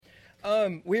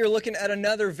We are looking at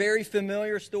another very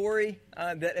familiar story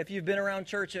that if you've been around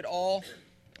church at all,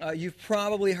 you've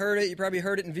probably heard it. You probably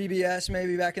heard it in VBS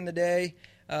maybe back in the day.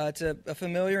 It's a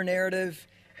familiar narrative.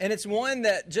 And it's one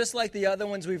that, just like the other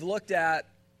ones we've looked at,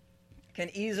 can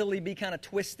easily be kind of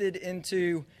twisted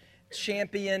into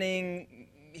championing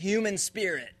human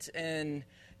spirit and,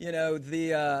 you know,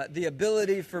 the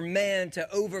ability for man to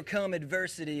overcome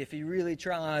adversity if he really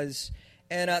tries.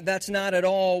 And that's not at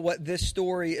all what this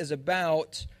story is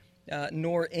about,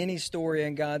 nor any story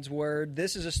in God's Word.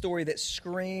 This is a story that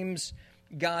screams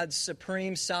God's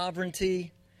supreme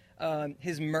sovereignty,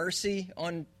 His mercy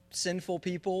on sinful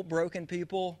people, broken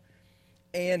people,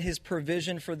 and His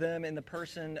provision for them in the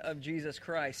person of Jesus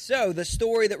Christ. So the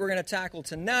story that we're going to tackle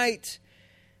tonight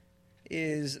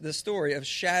is the story of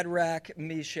Shadrach,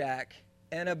 Meshach,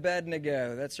 and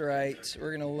Abednego. That's right.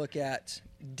 We're going to look at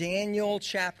Daniel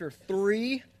chapter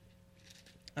 3.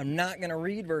 I'm not going to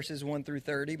read verses 1 through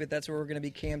 30, but that's where we're going to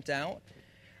be camped out.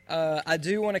 I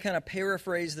do want to kind of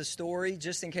paraphrase the story,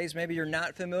 just in case maybe you're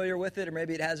not familiar with it, or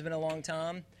maybe it has been a long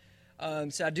time.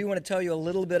 So I do want to tell you a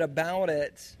little bit about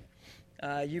it.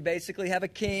 You basically have a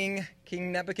king,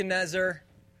 King Nebuchadnezzar,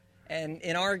 and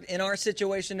in our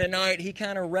situation tonight, he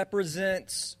kind of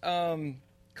represents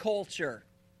culture.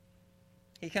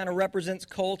 He kind of represents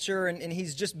culture, and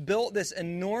he's just built this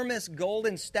enormous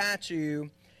golden statue,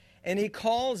 and he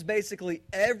calls basically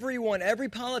everyone, every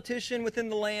politician within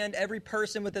the land, every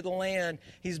person within the land.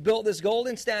 He's built this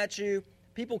golden statue.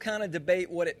 People kind of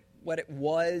debate what it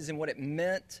was and what it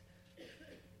meant.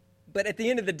 But at the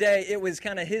end of the day, it was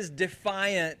kind of his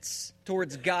defiance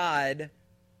towards God,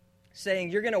 saying,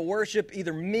 you're going to worship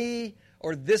either me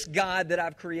or this God that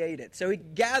I've created. So he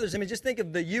gathers, just think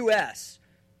of the U.S.,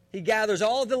 he gathers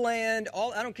all of the land.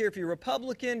 I don't care if you're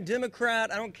Republican,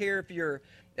 Democrat. I don't care if you're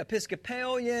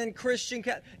Episcopalian, Christian.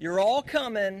 You're all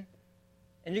coming,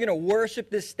 and you're going to worship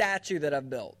this statue that I've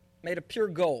built, made of pure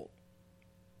gold.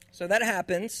 So that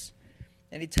happens,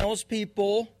 and he tells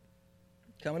people,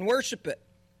 come and worship it.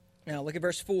 Now look at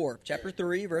verse 4, chapter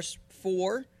 3, verse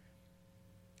 4.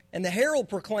 And the herald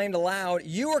proclaimed aloud,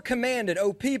 you are commanded,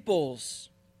 O peoples,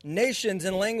 nations,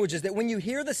 and languages, that when you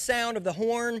hear the sound of the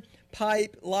horn,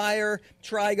 pipe, lyre,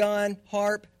 trigon,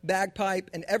 harp, bagpipe,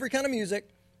 and every kind of music,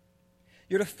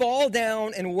 you're to fall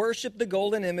down and worship the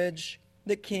golden image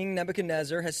that King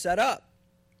Nebuchadnezzar has set up.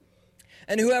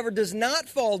 And whoever does not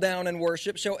fall down and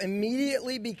worship shall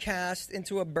immediately be cast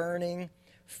into a burning,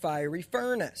 fiery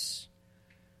furnace.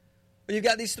 Well, you've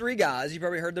got these three guys. You've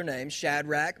probably heard their names,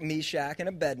 Shadrach, Meshach, and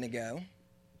Abednego.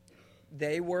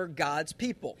 They were God's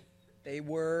people. They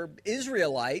were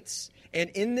Israelites,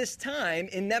 and in this time,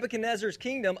 in Nebuchadnezzar's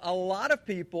kingdom, a lot of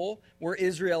people were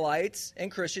Israelites and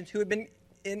Christians who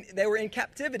they were in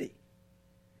captivity.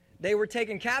 They were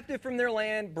taken captive from their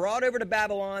land, brought over to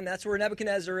Babylon. That's where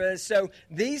Nebuchadnezzar is. So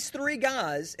these three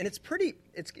guys, and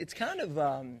it's kind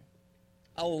of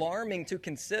alarming to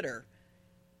consider.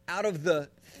 Out of the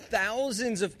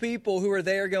thousands of people who are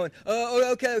there going,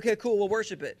 oh, okay, cool, we'll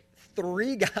worship it.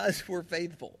 Three guys were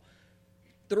faithful.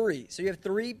 Three. So you have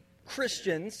three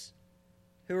Christians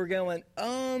who are going,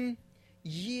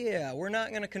 yeah, we're not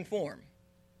going to conform.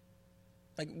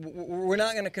 Like, we're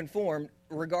not going to conform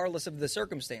regardless of the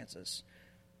circumstances.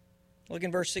 Look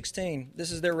in verse 16. This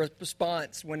is their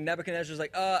response when Nebuchadnezzar's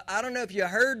like, I don't know if you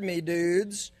heard me,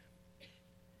 dudes.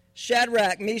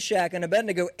 Shadrach, Meshach, and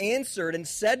Abednego answered and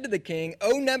said to the king,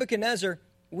 O Nebuchadnezzar,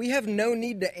 we have no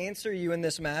need to answer you in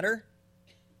this matter.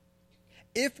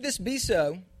 If this be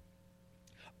so,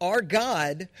 our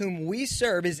God, whom we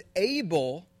serve, is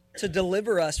able to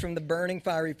deliver us from the burning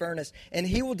fiery furnace, and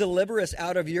he will deliver us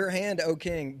out of your hand, O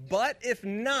king. But if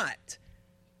not,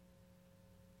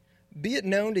 be it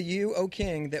known to you, O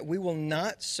king, that we will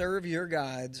not serve your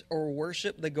gods or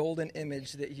worship the golden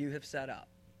image that you have set up.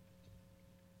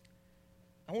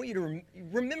 I want you to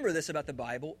remember this about the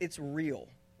Bible. It's real,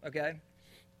 okay?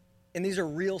 And these are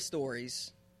real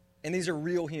stories, and these are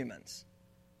real humans.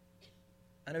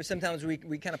 I know sometimes we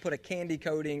kind of put a candy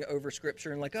coating over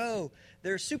Scripture and like, oh,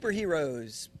 they're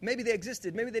superheroes. Maybe they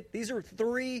existed. These are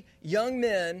three young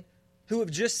men who have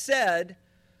just said,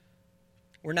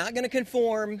 we're not going to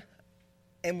conform,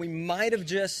 and we might have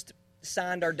just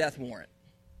signed our death warrant.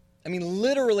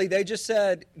 Literally, they just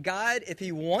said, God, if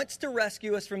he wants to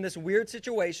rescue us from this weird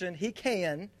situation, he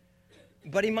can,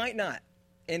 but he might not.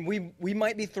 And we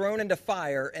might be thrown into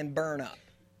fire and burn up.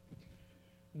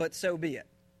 But so be it.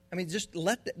 Just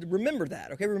remember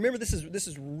that, okay? Remember this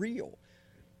is real.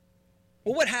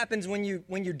 Well, what happens when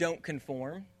you don't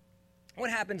conform? What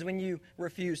happens when you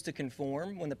refuse to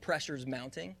conform, when the pressure's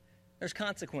mounting? There's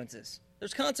consequences.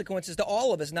 There's consequences to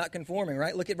all of us not conforming,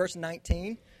 right? Look at verse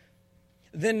 19.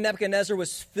 Then Nebuchadnezzar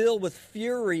was filled with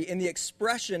fury, and the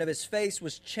expression of his face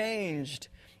was changed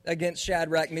against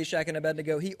Shadrach, Meshach, and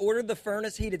Abednego. He ordered the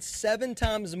furnace heated 7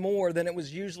 times more than it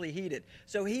was usually heated.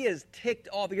 So he is ticked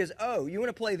off because, oh, you want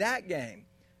to play that game?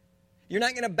 You're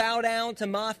not going to bow down to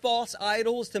my false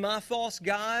idols, to my false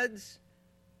gods?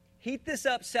 Heat this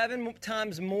up 7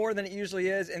 times more than it usually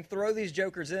is and throw these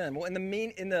jokers in. Well, in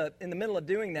the middle of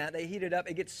doing that, they heat it up.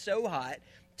 It gets so hot,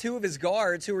 2 of his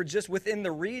guards who were just within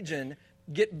the region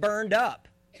get burned up.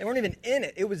 They weren't even in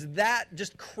it. It was that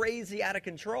just crazy out of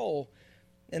control.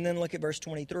 And then look at verse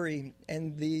 23.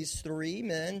 And these 3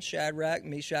 men, Shadrach,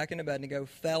 Meshach, and Abednego,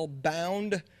 fell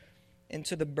bound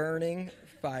into the burning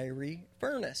fiery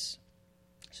furnace.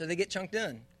 So they get chunked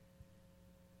in.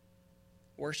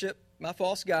 Worship my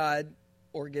false god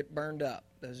or get burned up.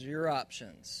 Those are your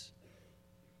options.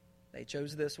 They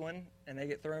chose this one, and they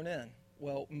get thrown in.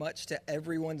 Well, much to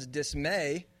everyone's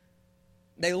dismay,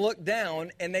 they look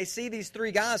down, and they see these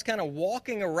 3 guys kind of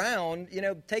walking around,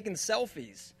 taking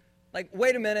selfies. Like,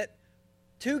 wait a minute,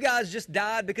 2 guys just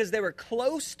died because they were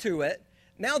close to it.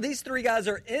 Now these 3 guys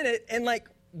are in it, and,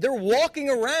 they're walking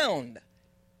around.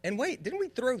 And wait, didn't we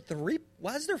throw 3?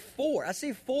 Why is there 4? I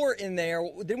see 4 in there.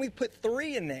 Didn't we put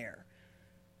 3 in there?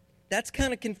 That's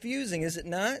kind of confusing, is it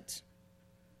not?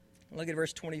 Look at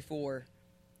verse 24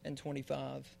 and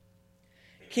 25.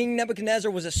 King Nebuchadnezzar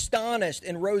was astonished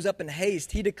and rose up in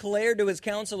haste. He declared to his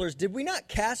counselors, "Did we not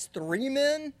cast 3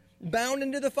 men bound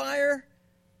into the fire?"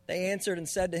 They answered and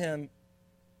said to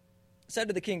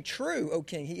the king, "True, O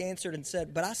king." He answered and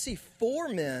said, "But I see 4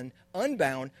 men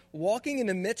unbound walking in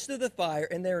the midst of the fire,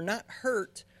 and they are not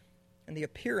hurt. And the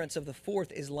appearance of the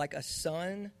 4th is like a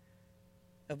son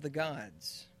of the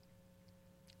gods."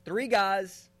 3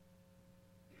 guys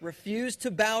refused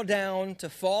to bow down to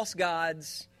false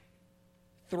gods,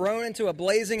 thrown into a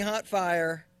blazing hot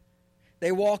fire.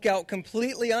 They walk out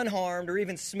completely unharmed or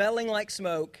even smelling like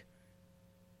smoke.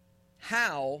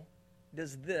 How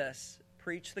does this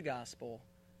preach the gospel,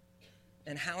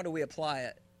 and how do we apply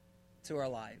it to our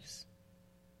lives?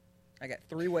 I got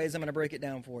 3 ways I'm going to break it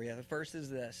down for you. The first is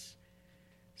this: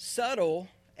 subtle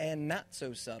and not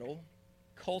so subtle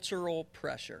cultural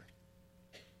pressure.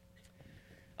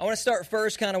 I want to start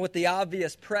first kind of with the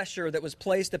obvious pressure that was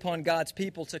placed upon God's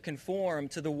people to conform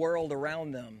to the world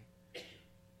around them.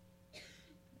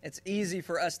 It's easy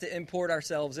for us to import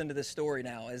ourselves into this story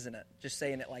now, isn't it? Just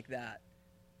saying it like that.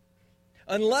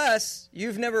 Unless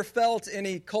you've never felt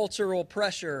any cultural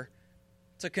pressure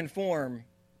to conform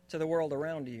to the world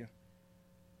around you.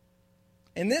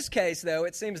 In this case, though,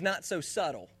 it seems not so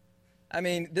subtle. I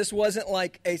mean, this wasn't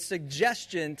like a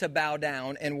suggestion to bow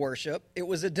down and worship. It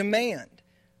was a demand.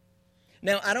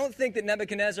 Now, I don't think that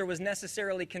Nebuchadnezzar was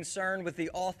necessarily concerned with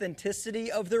the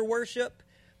authenticity of their worship.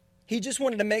 He just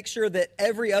wanted to make sure that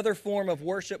every other form of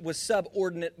worship was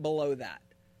subordinate below that.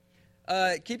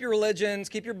 Keep your religions,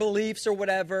 keep your beliefs or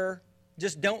whatever.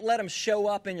 Just don't let them show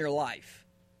up in your life.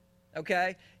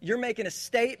 Okay? You're making a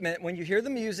statement when you hear the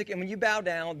music and when you bow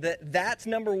down that that's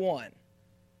number 1.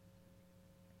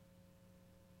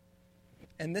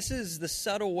 And this is the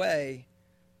subtle way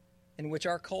in which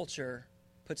our culture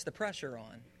puts the pressure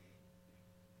on.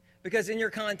 Because in your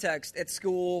context, at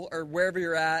school or wherever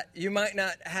you're at, you might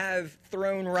not have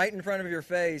thrown right in front of your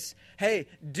face, "Hey,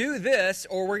 do this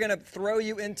or we're going to throw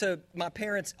you into my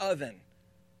parents' oven."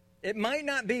 It might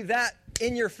not be that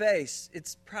in your face.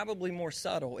 It's probably more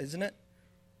subtle, isn't it?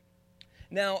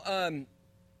 Now,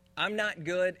 I'm not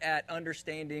good at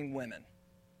understanding women.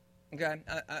 Okay?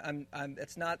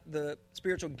 It's not the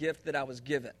spiritual gift that I was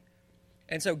given.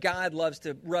 And so God loves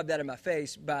to rub that in my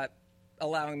face by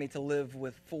allowing me to live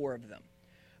with 4 of them.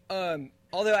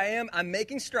 Although I'm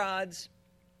making strides.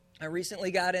 I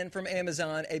recently got in from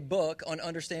Amazon a book on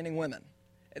understanding women.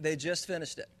 They just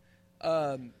finished it.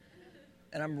 And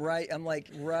I'm right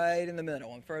in the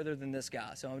middle. I'm further than this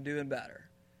guy, so I'm doing better.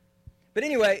 But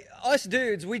anyway, us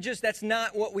dudes, that's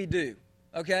not what we do.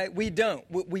 Okay? We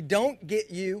don't get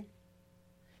you.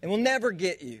 And we'll never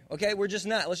get you, okay? We're just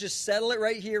not. Let's just settle it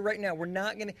right here, right now. We're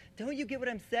not going to. Don't you get what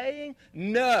I'm saying?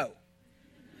 No.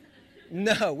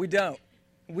 No, we don't.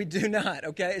 We do not,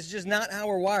 okay? It's just not how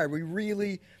we're wired. We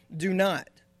really do not.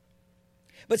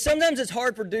 But sometimes it's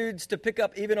hard for dudes to pick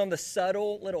up even on the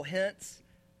subtle little hints,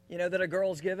 that a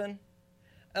girl's given.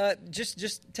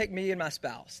 Just take me and my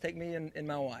spouse. Take me and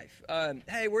my wife.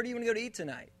 Hey, where do you want to go to eat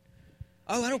tonight?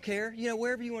 Oh, I don't care.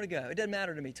 Wherever you want to go. It doesn't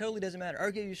matter to me. Totally doesn't matter.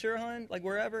 Okay, you sure, hon? Like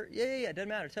wherever? Yeah. It doesn't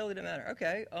matter. Totally doesn't matter.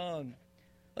 Okay.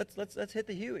 Let's hit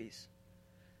the Hueys.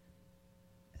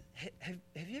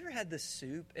 Have you ever had the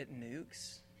soup at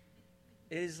Nuke's?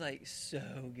 It is like so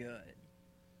good.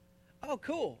 Oh,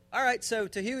 cool. All right, so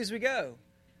to Huey's we go.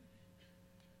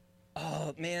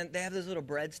 Oh, man, they have those little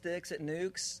breadsticks at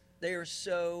Nuke's. They are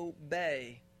so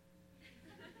bae.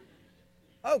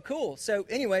 Oh, cool. So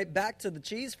anyway, back to the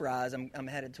cheese fries I'm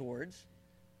headed towards.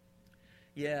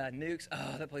 Yeah, Nuke's.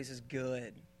 Oh, that place is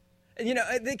good. And, you know,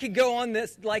 they could go on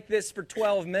this like this for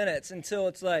 12 minutes until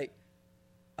it's like,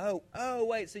 oh,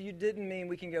 wait, so you didn't mean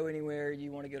we can go anywhere.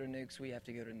 You want to go to Nuke's, we have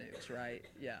to go to Nuke's, right?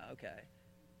 Yeah, okay.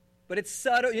 But it's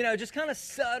subtle, you know, just kind of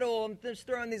subtle. I'm just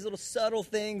throwing these little subtle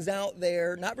things out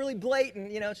there. Not really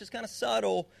blatant, you know, it's just kind of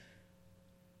subtle.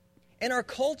 And our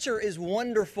culture is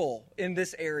wonderful in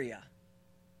this area.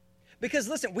 Because,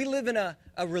 listen, we live in a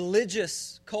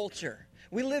religious culture.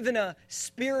 We live in a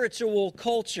spiritual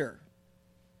culture.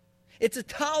 It's a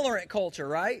tolerant culture,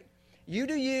 right? You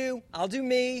do you, I'll do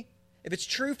me. If it's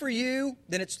true for you,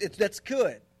 then that's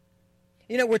good.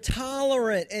 You know, we're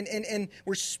tolerant and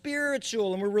we're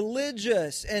spiritual and we're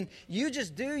religious. And you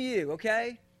just do you,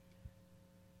 okay?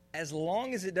 As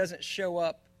long as it doesn't show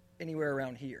up anywhere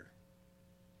around here.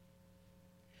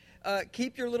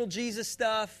 Keep your little Jesus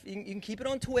stuff. You can keep it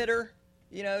on Twitter.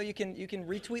 You know, you can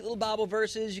retweet little Bible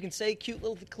verses. You can say cute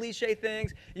little cliche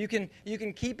things. You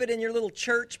can keep it in your little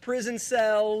church prison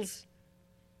cells.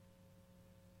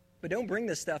 But don't bring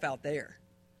this stuff out there.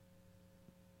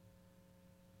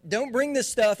 Don't bring this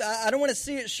stuff. I don't want to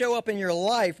see it show up in your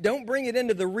life. Don't bring it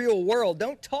into the real world.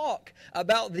 Don't talk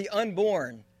about the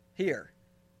unborn here.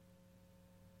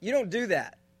 You don't do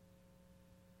that.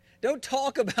 Don't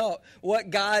talk about what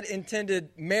God intended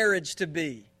marriage to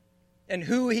be and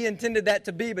who he intended that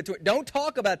to be between. Don't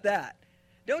talk about that.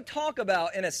 Don't talk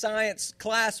about, in a science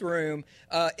classroom,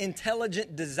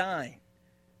 intelligent design.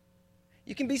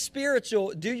 You can be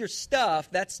spiritual, do your stuff.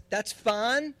 That's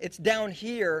fine. It's down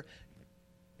here.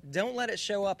 Don't let it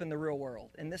show up in the real world.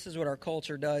 And this is what our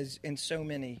culture does in so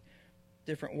many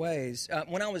different ways.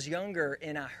 When I was younger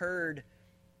and I heard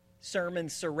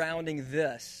sermons surrounding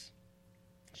this,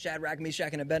 Shadrach,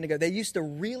 Meshach, and Abednego, they used to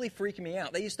really freak me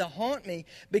out. They used to haunt me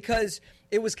because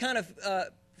it was kind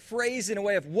of phrased in a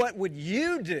way of, what would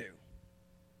you do?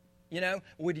 You know,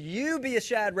 would you be a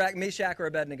Shadrach, Meshach, or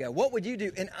Abednego? What would you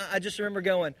do? And I just remember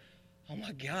going, oh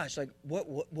my gosh, like, what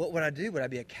would I do? Would I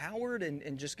be a coward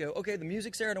and just go, okay, the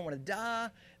music's there, I don't want to die.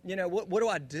 You know, what do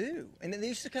I do? And then they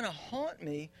used to kind of haunt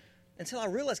me until I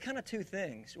realized kind of two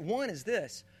things. One is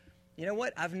this. You know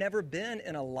what? I've never been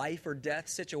in a life or death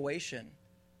situation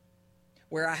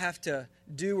where I have to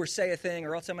do or say a thing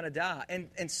or else I'm going to die.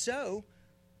 And so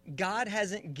God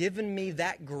hasn't given me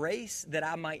that grace that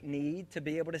I might need to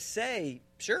be able to say,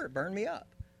 sure, burn me up.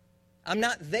 I'm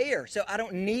not there, so I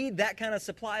don't need that kind of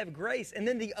supply of grace. And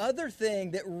then the other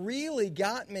thing that really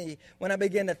got me when I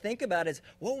began to think about it is,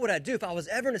 what would I do if I was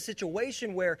ever in a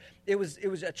situation where it was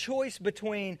a choice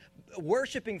between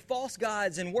worshiping false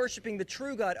gods and worshiping the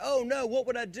true God? Oh no, what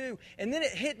would I do? And then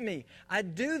it hit me. I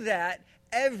do that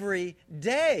every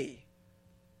day.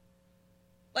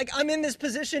 Like, I'm in this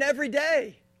position every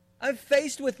day. I'm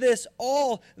faced with this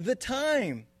all the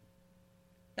time.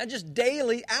 Not just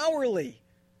daily, hourly.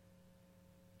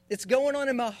 It's going on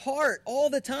in my heart all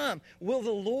the time. Will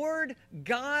the Lord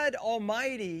God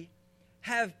Almighty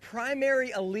have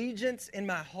primary allegiance in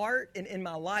my heart and in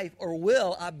my life, or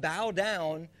will I bow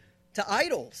down to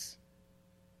idols?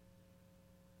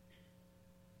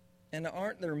 And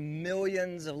aren't there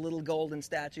millions of little golden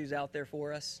statues out there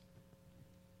for us?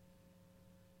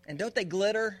 And don't they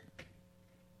glitter?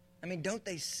 I mean, don't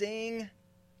they sing?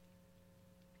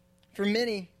 For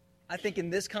many, I think in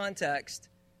this context,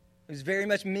 it was very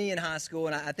much me in high school,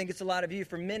 and I think it's a lot of you.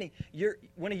 For many,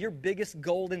 one of your biggest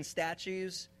golden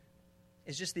statues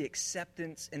is just the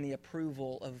acceptance and the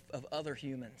approval of other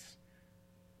humans.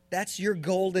 That's your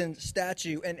golden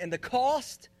statue. And the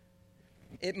cost,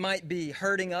 it might be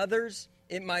hurting others.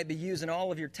 It might be using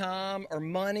all of your time or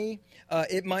money.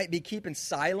 It might be keeping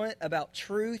silent about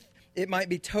truth. It might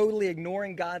be totally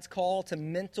ignoring God's call to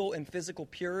mental and physical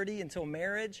purity until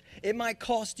marriage. It might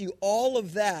cost you all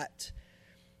of that,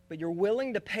 but you're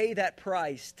willing to pay that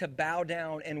price to bow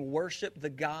down and worship the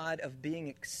God of being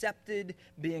accepted,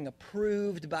 being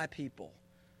approved by people.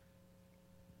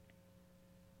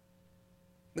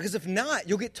 Because if not,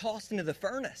 you'll get tossed into the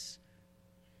furnace.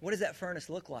 What does that furnace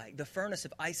look like? The furnace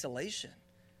of isolation.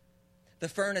 The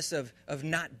furnace of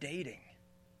not dating.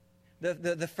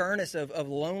 The furnace of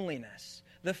loneliness.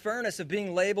 The furnace of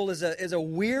being labeled as a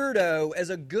weirdo, as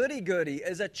a goody-goody,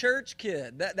 as a church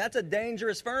kid. That's a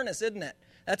dangerous furnace, isn't it?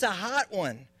 That's a hot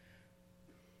one.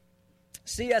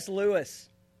 C.S. Lewis,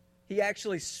 he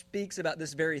actually speaks about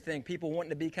this very thing. People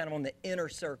wanting to be kind of on the inner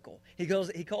circle. He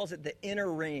calls it the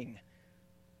inner ring.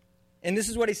 And this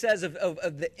is what he says of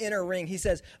the inner ring. He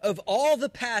says, of all the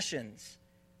passions,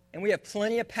 and we have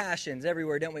plenty of passions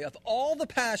everywhere, don't we? Of all the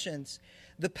passions,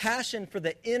 the passion for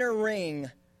the inner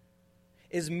ring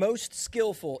is most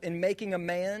skillful in making a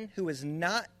man who is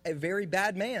not a very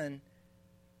bad man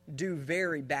do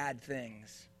very bad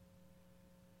things.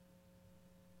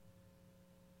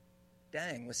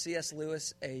 Dang, was C.S.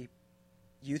 Lewis a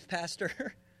youth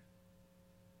pastor?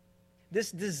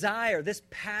 This desire, this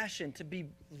passion to be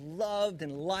loved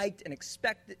and liked and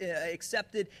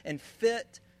accepted and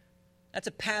fit, that's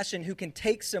a passion who can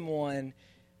take someone,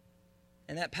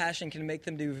 and that passion can make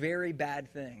them do very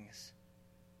bad things.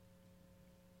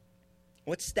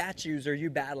 What statues are you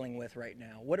battling with right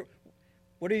now?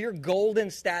 What are your golden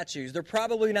statues? They're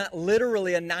probably not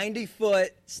literally a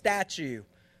 90-foot statue,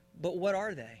 but what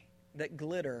are they that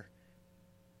glitter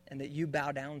and that you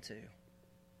bow down to?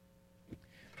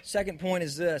 Second point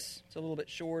is this. It's a little bit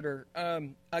shorter.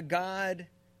 A God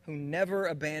who never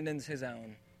abandons his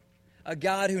own. A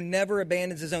God who never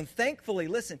abandons his own. Thankfully,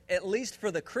 listen, at least for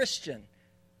the Christian,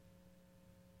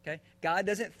 okay, God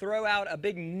doesn't throw out a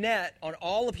big net on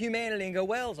all of humanity and go,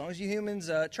 well, as long as you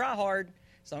humans try hard,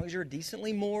 as long as you're a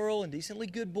decently moral and decently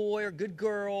good boy or good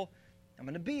girl, I'm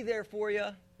going to be there for you.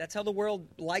 That's how the world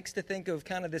likes to think of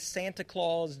kind of this Santa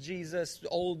Claus, Jesus,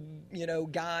 old,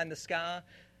 guy in the sky.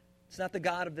 It's not the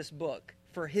God of this book.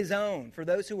 For his own, for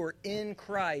those who are in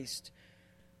Christ,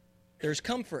 there's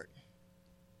comfort.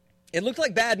 It looked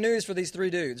like bad news for these three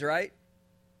dudes, right?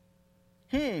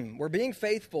 We're being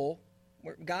faithful.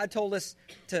 God told us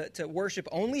to worship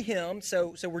only him,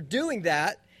 so we're doing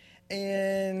that,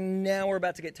 and now we're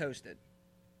about to get toasted.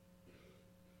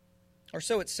 Or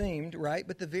so it seemed, right?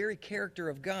 But the very character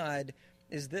of God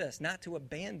is this, not to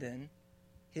abandon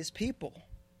his people.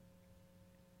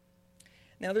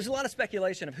 Now, there's a lot of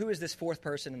speculation of who is this fourth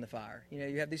person in the fire.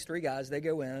 You have these three guys, they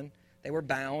go in, they were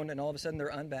bound, and all of a sudden they're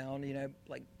unbound,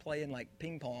 like playing like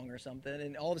ping pong or something,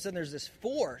 and all of a sudden there's this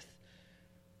fourth.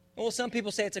 Well, some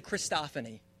people say it's a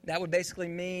Christophany. That would basically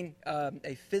mean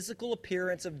a physical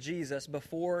appearance of Jesus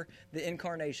before the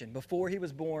incarnation. Before he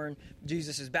was born,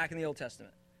 Jesus is back in the Old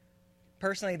Testament.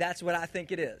 Personally, that's what I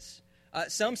think it is.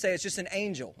 Some say it's just an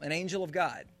angel of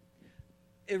God.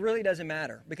 It really doesn't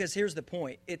matter, because here's the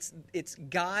point. It's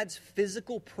God's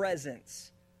physical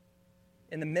presence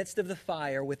in the midst of the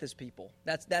fire with his people.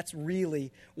 That's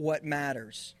really what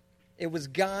matters. It was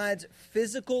God's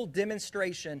physical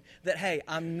demonstration that, hey,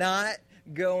 I'm not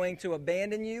going to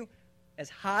abandon you. As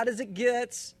hot as it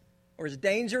gets, or as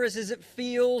dangerous as it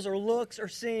feels or looks or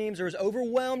seems, or as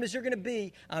overwhelmed as you're going to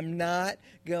be, I'm not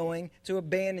going to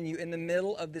abandon you in the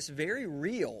middle of this very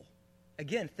real.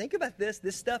 Again, think about this.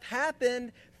 This stuff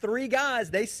happened. Three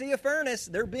guys, they see a furnace.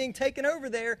 They're being taken over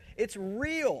there. It's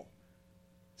real.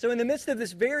 So in the midst of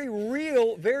this very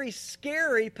real, very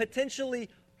scary, potentially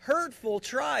hurtful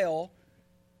trial,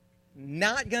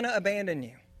 not going to abandon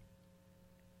you.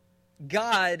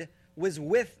 God was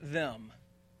with them.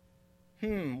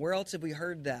 Where else have we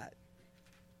heard that?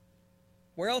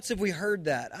 Where else have we heard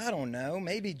that? I don't know.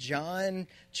 Maybe John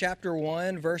chapter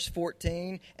 1, verse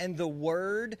 14. And the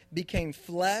Word became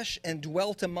flesh and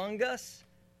dwelt among us.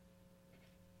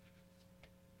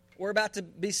 We're about to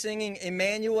be singing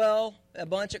Emmanuel a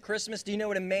bunch at Christmas. Do you know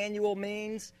what Emmanuel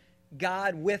means?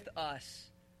 God with us.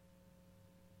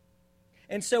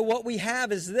 And so what we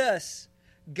have is this.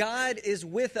 God is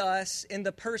with us in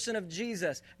the person of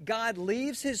Jesus. God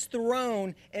leaves his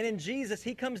throne, and in Jesus,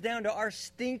 he comes down to our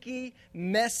stinky,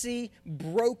 messy,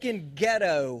 broken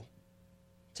ghetto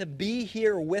to be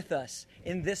here with us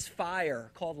in this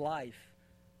fire called life.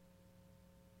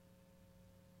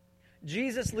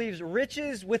 Jesus leaves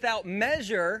riches without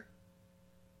measure.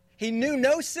 He knew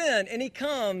no sin, and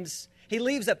he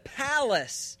leaves a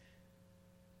palace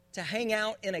to hang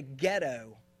out in a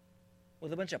ghetto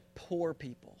with a bunch of poor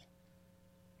people.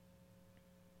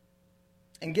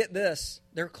 And get this,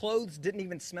 their clothes didn't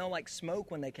even smell like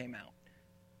smoke when they came out.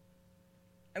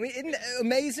 I mean, isn't it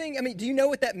amazing? I mean, do you know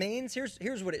what that means?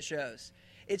 Here's what it shows.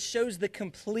 It shows the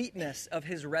completeness of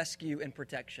his rescue and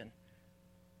protection.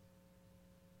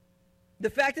 The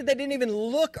fact that they didn't even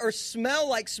look or smell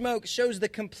like smoke shows the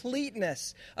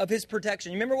completeness of his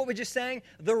protection. You remember what we just sang?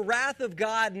 The wrath of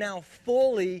God now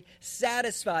fully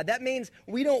satisfied. That means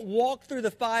we don't walk through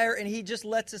the fire and he just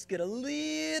lets us get a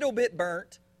little bit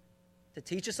burnt to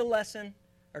teach us a lesson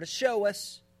or to show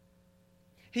us.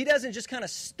 He doesn't just kind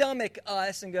of stomach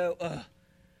us and go,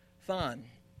 fine,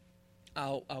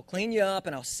 I'll clean you up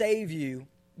and I'll save you,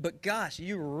 but gosh,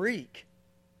 you reek.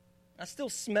 I still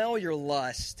smell your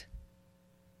lust.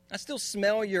 I still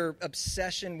smell your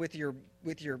obsession with your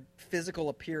physical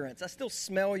appearance. I still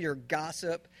smell your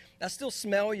gossip. I still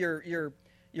smell your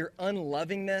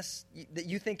unlovingness, that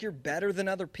you think you're better than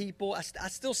other people. I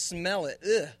still smell it.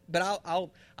 Ugh. But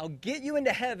I'll get you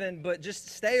into heaven, but just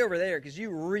stay over there because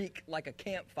you reek like a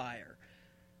campfire.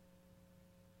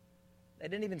 They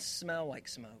didn't even smell like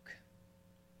smoke.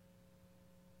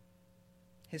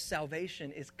 His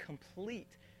salvation is complete.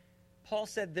 Paul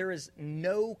said there is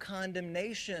no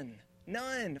condemnation,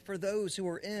 none, for those who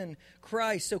are in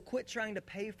Christ. So quit trying to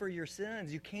pay for your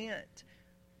sins. You can't.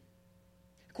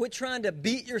 Quit trying to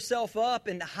beat yourself up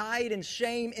and hide in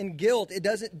shame and guilt. It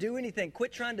doesn't do anything.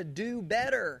 Quit trying to do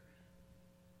better.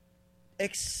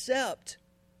 Accept,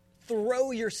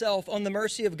 throw yourself on the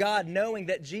mercy of God, knowing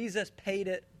that Jesus paid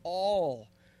it all.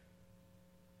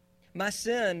 My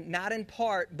sin, not in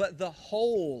part, but the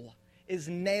whole, is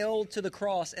nailed to the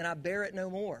cross, and I bear it no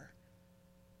more.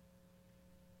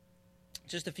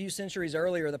 Just a few centuries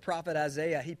earlier, the prophet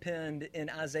Isaiah, he penned in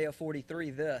Isaiah 43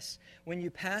 this: "When you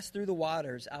pass through the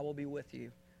waters, I will be with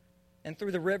you. And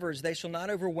through the rivers, they shall not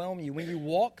overwhelm you. When you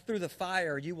walk through the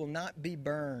fire, you will not be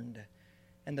burned,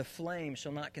 and the flame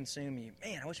shall not consume you."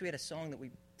 Man, I wish we had a song that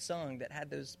we sung that had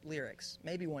those lyrics.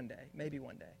 Maybe one day. Maybe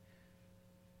one day.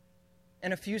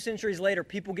 And a few centuries later,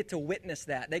 people get to witness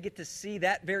that. They get to see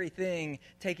that very thing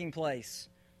taking place.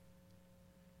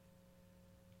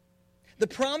 The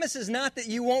promise is not that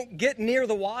you won't get near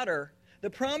the water.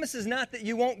 The promise is not that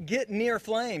you won't get near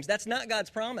flames. That's not God's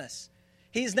promise.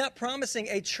 He's not promising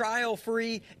a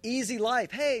trial-free, easy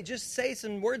life. Hey, just say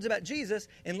some words about Jesus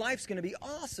and life's going to be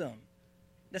awesome.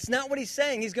 That's not what he's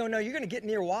saying. He's going, no, you're going to get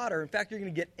near water. In fact, you're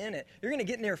going to get in it. You're going to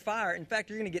get near fire. In fact,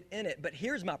 you're going to get in it. But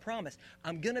here's my promise.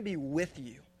 I'm going to be with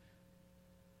you.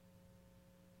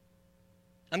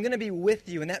 I'm going to be with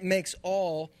you, and that makes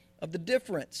all of the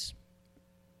difference.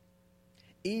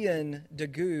 Ian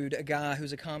DeGood, a guy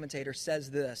who's a commentator, says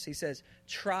this. He says,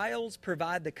 "Trials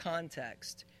provide the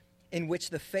context in which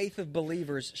the faith of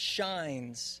believers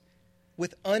shines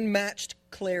with unmatched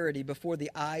clarity before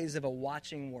the eyes of a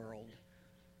watching world."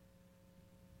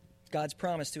 God's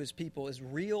promise to his people is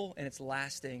real and it's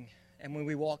lasting. And when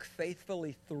we walk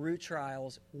faithfully through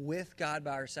trials with God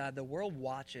by our side, the world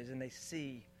watches and they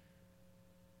see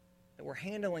that we're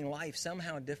handling life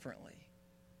somehow differently.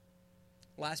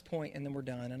 Last point, and then we're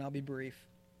done, and I'll be brief.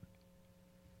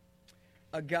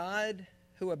 A God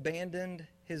who abandoned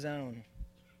his own.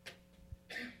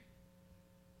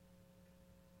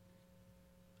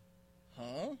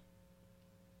 Huh?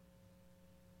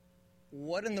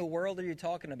 What in the world are you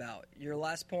talking about? Your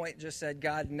last point just said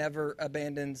God never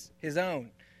abandons his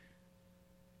own.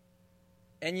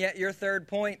 And yet your third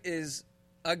point is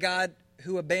a God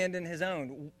who abandoned his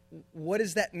own. What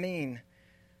does that mean?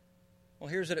 Well,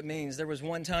 here's what it means. There was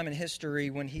one time in history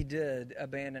when he did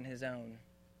abandon his own.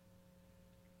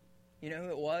 You know who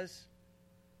it was?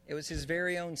 It was his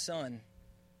very own son.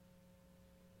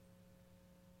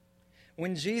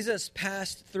 When Jesus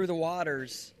passed through the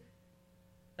waters,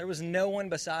 there was no one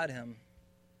beside him.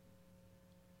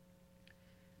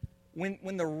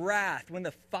 When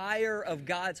the fire of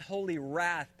God's holy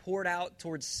wrath poured out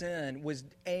towards sin was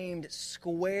aimed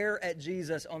square at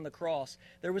Jesus on the cross,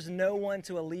 there was no one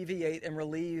to alleviate and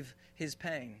relieve his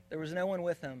pain. There was no one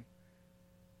with him.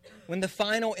 When the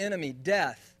final enemy,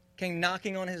 death, came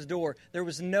knocking on his door, there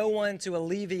was no one to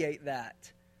alleviate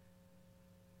that.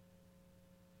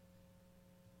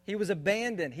 He was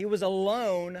abandoned. He was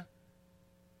alone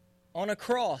on a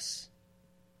cross.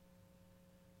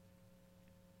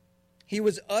 He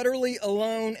was utterly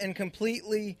alone and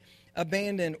completely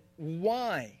abandoned.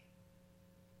 Why?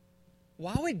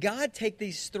 Why would God take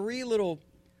these three little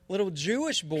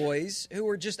Jewish boys who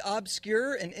were just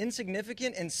obscure and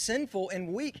insignificant and sinful and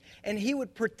weak, and he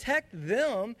would protect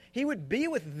them? He would be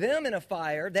with them in a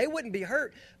fire. They wouldn't be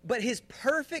hurt. But his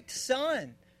perfect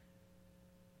son,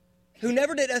 who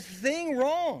never did a thing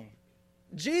wrong,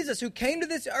 Jesus, who came to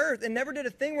this earth and never did a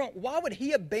thing wrong, why would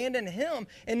he abandon him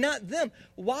and not them?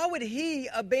 Why would he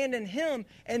abandon him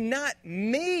and not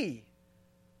me?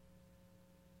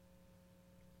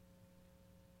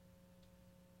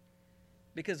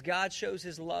 Because God shows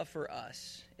his love for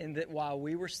us in that while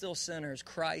we were still sinners,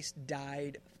 Christ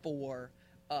died for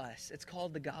us. It's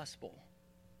called the gospel.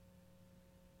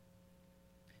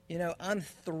 You know, I'm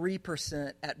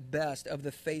 3% at best of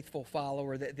the faithful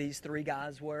follower that these three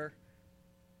guys were.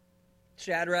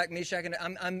 Shadrach, Meshach, and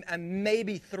I'm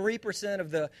maybe 3%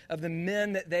 of the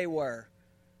men that they were.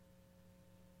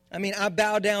 I mean, I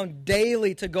bow down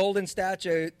daily to golden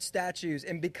statues,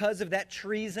 and because of that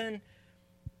treason,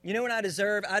 you know what I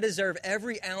deserve? I deserve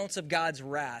every ounce of God's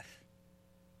wrath.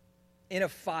 in a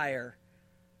fire.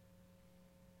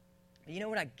 You know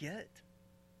what I get?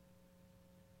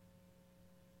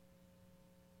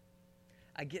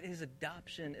 I get his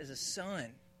adoption as a son.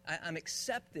 I'm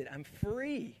accepted. I'm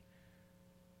free.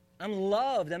 I'm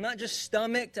loved. I'm not just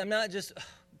stomached. I'm not just,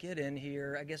 get in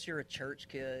here. I guess you're a church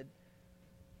kid.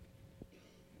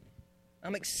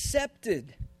 I'm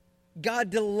accepted. God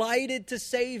delighted to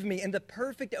save me, and the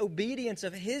perfect obedience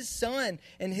of his Son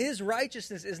and his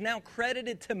righteousness is now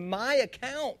credited to my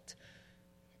account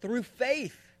through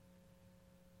faith.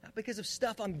 Not because of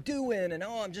stuff I'm doing and,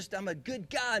 I'm a good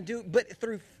guy, but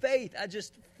through faith, I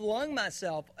just flung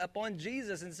myself upon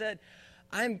Jesus and said,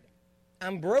 I'm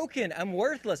broken, I'm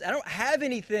worthless, I don't have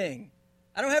anything.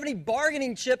 I don't have any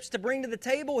bargaining chips to bring to the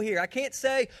table here. I can't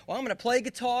say, well, I'm going to play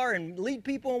guitar and lead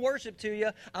people in worship to you.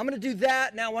 I'm going to do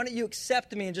that. Now, why don't you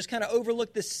accept me and just kind of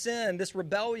overlook this sin, this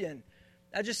rebellion?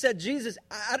 I just said, Jesus,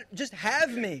 just have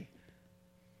me.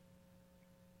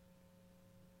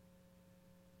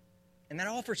 And that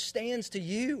offer stands to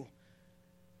you.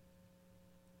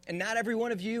 And not every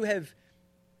one of you have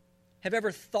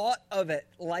ever thought of it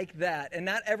like that. And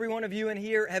not every one of you in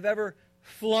here have ever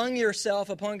flung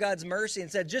yourself upon God's mercy and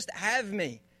said, just have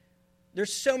me.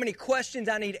 There's so many questions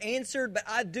I need answered, but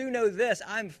I do know this.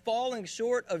 I'm falling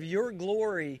short of your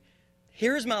glory.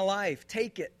 Here's my life.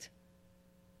 Take it.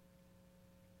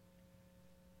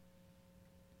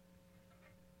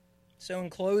 So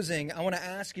in closing, I want to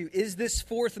ask you, is this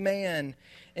fourth man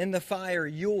in the fire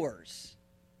yours?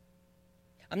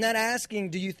 I'm not asking,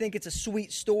 do you think it's a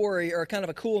sweet story or kind of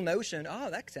a cool notion? Oh,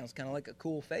 that sounds kind of like a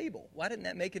cool fable. Why didn't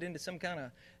that make it into some kind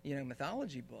of,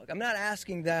 mythology book? I'm not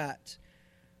asking that.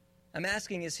 I'm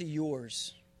asking, is he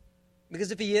yours?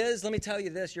 Because if he is, let me tell you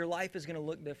this, your life is going to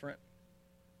look different.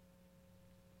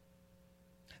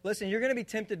 Listen, you're going to be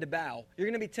tempted to bow. You're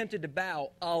going to be tempted to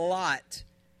bow a lot.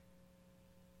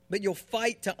 But you'll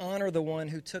fight to honor the one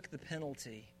who took the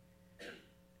penalty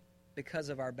because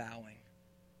of our bowing.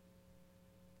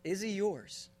 Is he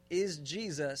yours? Is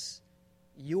Jesus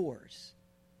yours?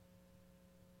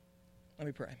 Let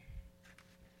me pray.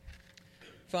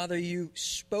 Father, you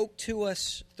spoke to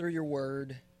us through your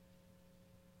word.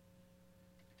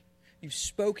 You've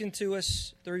spoken to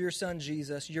us through your Son,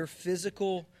 Jesus, your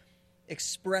physical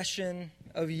expression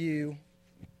of you.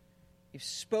 You've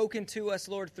spoken to us,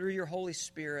 Lord, through your Holy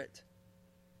Spirit.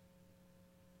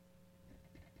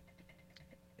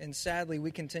 And sadly,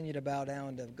 we continue to bow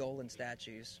down to golden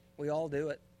statues. We all do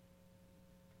it.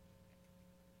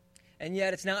 And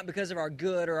yet, it's not because of our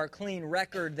good or our clean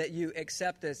record that you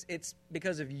accept us. It's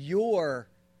because of your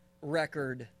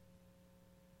record,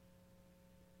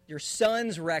 your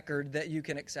Son's record, that you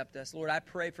can accept us. Lord, I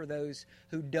pray for those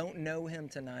who don't know him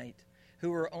tonight,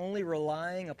 who are only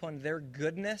relying upon their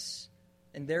goodness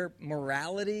and their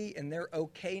morality and their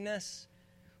okayness.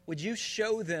 Would you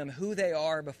show them who they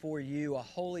are before you, a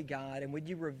holy God, and would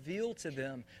you reveal to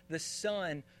them the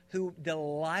Son who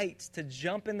delights to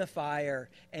jump in the fire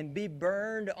and be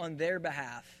burned on their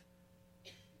behalf?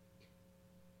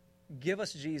 Give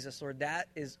us Jesus, Lord. That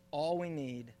is all we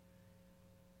need.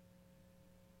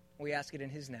 We ask it in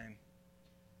his name.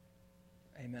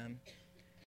 Amen.